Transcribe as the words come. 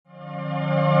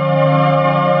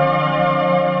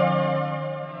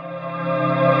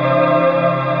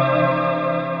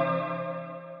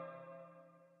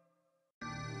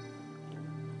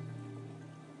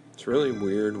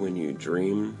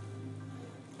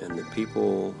and the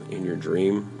people in your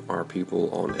dream are people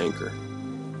on Anchor.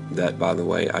 That, by the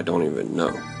way, I don't even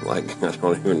know. Like, I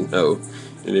don't even know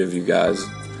any of you guys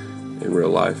in real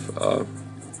life.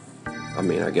 I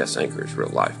mean, I guess Anchor is real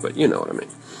life, but you know what I mean.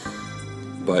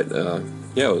 But,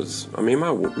 yeah,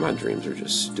 my dreams are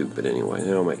just stupid anyway.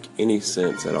 They don't make any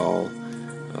sense at all.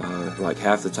 Like,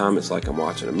 half the time it's like I'm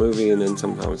watching a movie, and then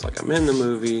sometimes it's like I'm in the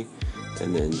movie,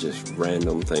 and then just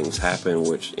random things happen,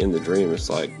 which in the dream it's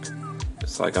like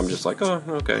I'm just like, oh,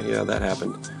 okay, yeah, that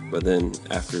happened. But then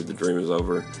after the dream is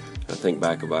over, I think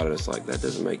back about it, it's like, that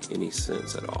doesn't make any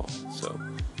sense at all. So,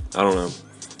 I don't know.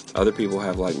 Other people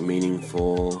have, like,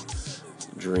 meaningful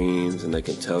dreams, and they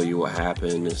can tell you what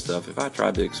happened and stuff. If I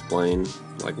tried to explain,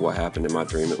 like, what happened in my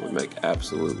dream, it would make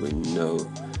absolutely no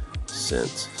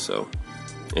sense. So,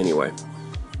 anyway,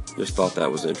 just thought that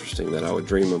was interesting, that I would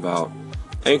dream about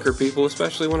Anchor people,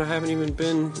 especially when I haven't even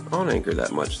been on Anchor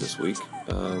that much this week.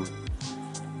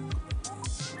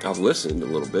 I've listened a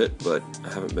little bit, but I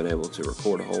haven't been able to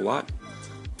record a whole lot.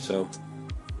 So,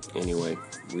 anyway,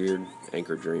 weird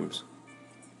Anchor dreams.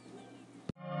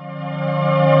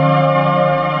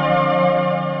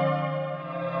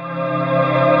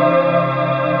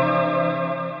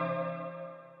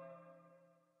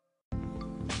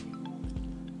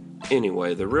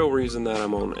 Anyway, the real reason that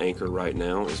I'm on Anchor right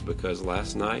now is because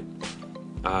last night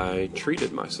I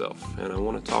treated myself, and I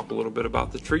want to talk a little bit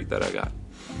about the treat that I got.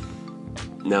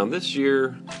 Now, this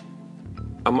year,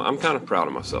 I'm kind of proud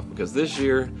of myself, because this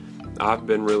year I've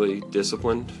been really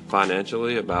disciplined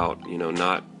financially about,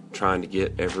 not trying to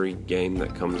get every game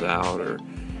that comes out or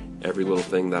every little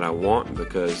thing that I want,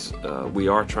 because we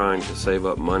are trying to save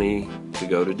up money to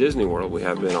go to Disney World. We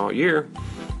have been all year,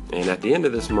 and at the end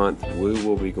of this month, we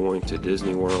will be going to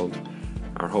Disney World,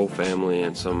 our whole family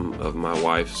and some of my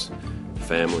wife's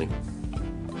family.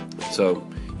 So,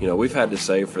 we've had to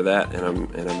save for that, and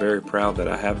I'm very proud that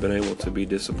I have been able to be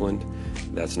disciplined.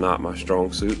 That's not my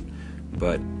strong suit,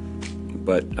 but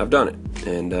I've done it,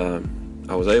 and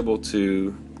I was able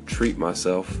to treat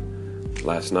myself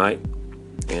last night,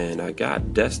 and I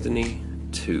got Destiny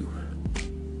 2.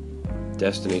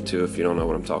 Destiny 2, if you don't know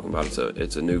what I'm talking about,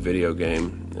 it's a new video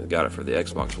game. I got it for the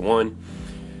Xbox One,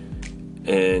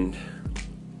 and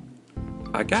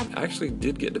I actually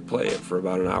did get to play it for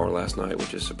about an hour last night,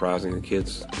 which is surprising. The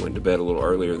kids went to bed a little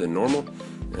earlier than normal,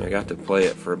 and I got to play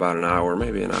it for about an hour,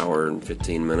 maybe an hour and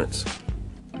 15 minutes.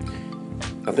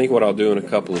 I think what I'll do in a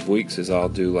couple of weeks is I'll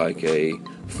do like a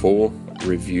full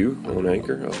review on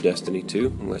Anchor of Destiny 2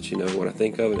 and let you know what I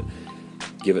think of it,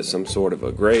 give it some sort of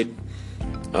a grade.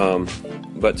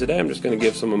 But today I'm just going to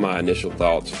give some of my initial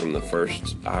thoughts from the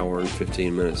first hour and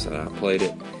 15 minutes that I played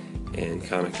it, and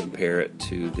kind of compare it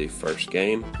to the first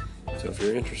game. So if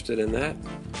you're interested in that,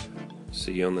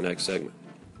 see you on the next segment.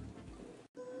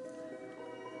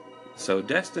 So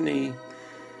Destiny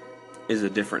is a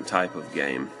different type of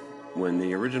game. When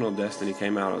the original Destiny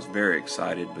came out, I was very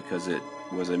excited because it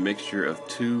was a mixture of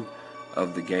two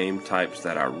of the game types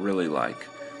that I really like.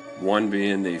 One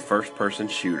being the first-person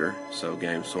shooter, so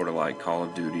games sort of like Call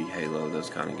of Duty, Halo, those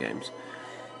kind of games.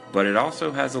 But it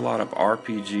also has a lot of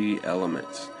RPG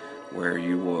elements, where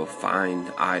you will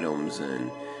find items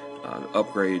and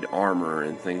upgrade armor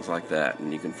and things like that,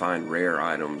 and you can find rare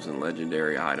items and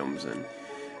legendary items, and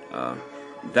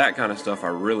that kind of stuff I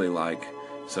really like.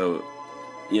 So,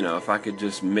 if I could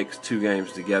just mix two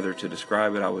games together to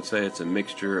describe it, I would say it's a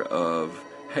mixture of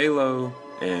Halo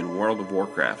and World of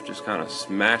Warcraft. Just kind of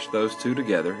smash those two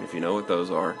together, if you know what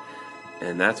those are,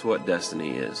 and that's what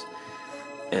Destiny is.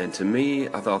 And to me,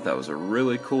 I thought that was a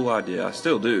really cool idea. I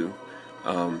still do.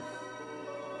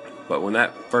 But when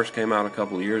that first came out a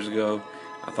couple of years ago,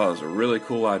 I thought it was a really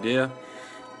cool idea,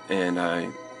 and I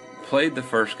played the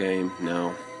first game.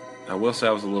 Now, I will say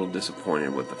I was a little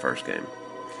disappointed with the first game,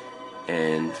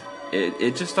 and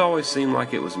it just always seemed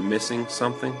like it was missing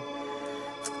something.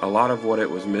 A lot of what it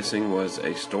was missing was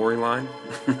a storyline.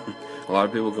 A lot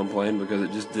of people complained because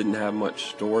it just didn't have much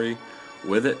story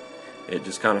with it. It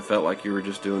just kind of felt like you were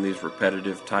just doing these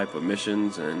repetitive type of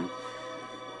missions, and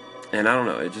I don't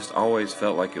know, it just always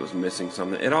felt like it was missing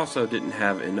something. It also didn't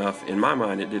have enough, in my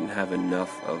mind, it didn't have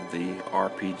enough of the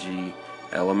RPG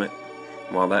element.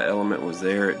 While that element was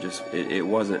there, it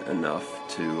wasn't enough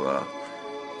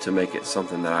to make it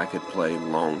something that I could play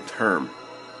long term.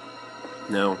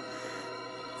 Now,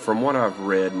 from what I've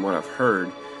read and what I've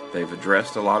heard, they've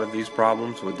addressed a lot of these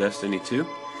problems with Destiny 2,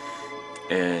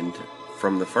 and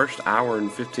from the first hour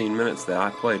and 15 minutes that I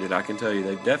played it, I can tell you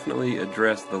they definitely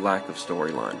addressed the lack of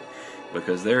storyline,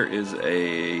 because there is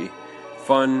a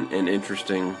fun and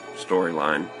interesting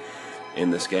storyline in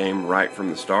this game right from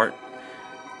the start.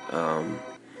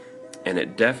 and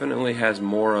it definitely has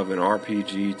more of an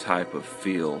RPG type of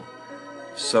feel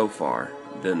so far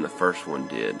than the first one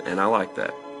did, and I like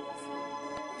that.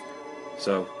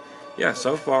 So yeah,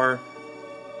 so far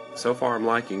I'm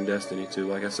liking Destiny 2.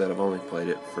 Like I said, I've only played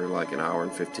it for like an hour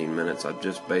and 15 minutes. I've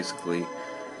just basically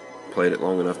played it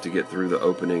long enough to get through the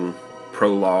opening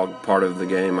prologue part of the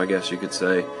game, I guess you could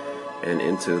say, and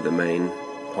into the main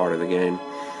part of the game.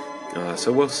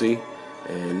 So we'll see,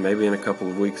 and maybe in a couple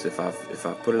of weeks, if I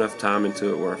put enough time into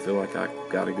it where I feel like I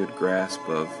got a good grasp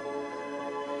of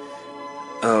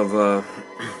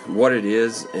what it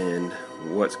is and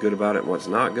what's good about it and what's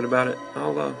not good about it,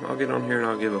 I'll get on here and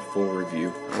I'll give a full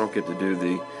review. I don't get to do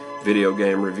the video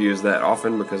game reviews that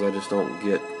often because I just don't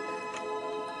get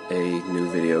a new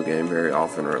video game very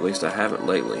often, or at least I haven't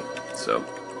lately. So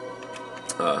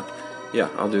yeah,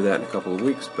 I'll do that in a couple of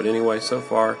weeks. But anyway, so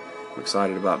far I'm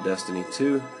excited about Destiny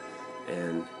 2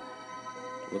 and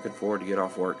looking forward to get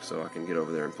off work so I can get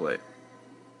over there and play it.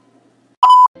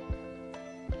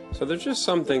 So there's just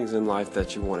some things in life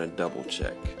that you want to double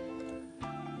check.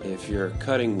 If you're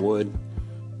cutting wood,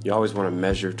 you always want to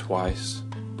measure twice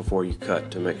before you cut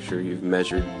to make sure you've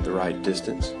measured the right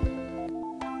distance.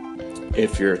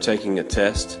 If you're taking a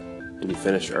test and you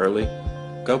finish early,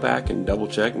 go back and double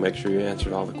check, make sure you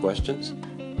answered all the questions.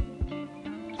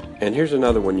 And here's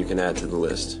another one you can add to the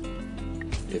list.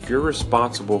 If you're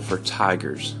responsible for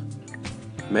tigers,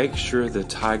 make sure the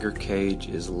tiger cage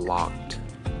is locked.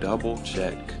 Double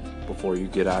check before you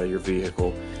get out of your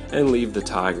vehicle and leave the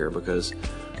tiger, because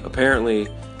apparently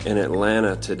in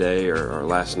Atlanta today or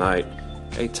last night,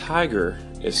 a tiger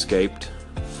escaped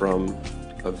from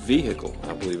a vehicle,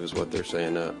 I believe is what they're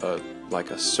saying,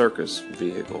 like a circus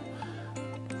vehicle.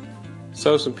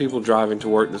 So some people driving to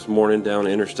work this morning down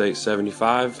Interstate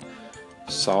 75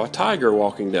 saw a tiger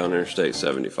walking down Interstate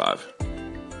 75.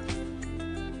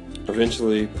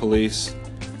 Eventually police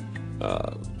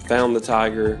found the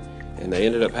tiger, and they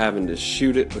ended up having to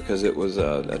shoot it because it was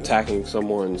attacking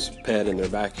someone's pet in their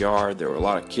backyard. There were a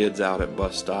lot of kids out at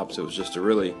bus stops. It was just a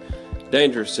really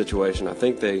dangerous situation. I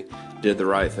think they did the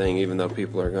right thing, even though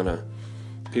people are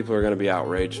gonna be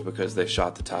outraged because they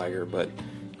shot the tiger. But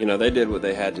you know, they did what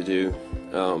they had to do.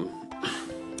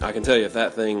 I can tell you, if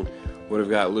that thing would have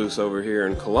got loose over here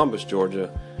in Columbus,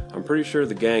 Georgia, I'm pretty sure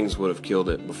the gangs would have killed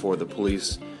it before the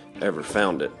police ever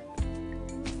found it.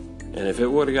 And if it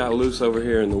would have got loose over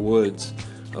here in the woods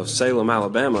of Salem,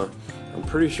 Alabama, I'm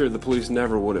pretty sure the police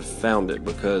never would have found it,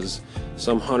 because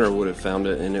some hunter would have found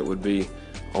it and it would be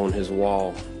on his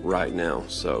wall right now.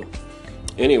 So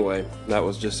anyway, that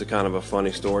was just a kind of a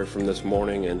funny story from this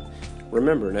morning. And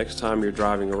remember, next time you're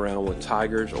driving around with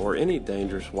tigers or any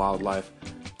dangerous wildlife,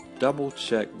 double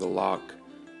check the lock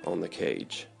on the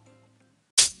cage.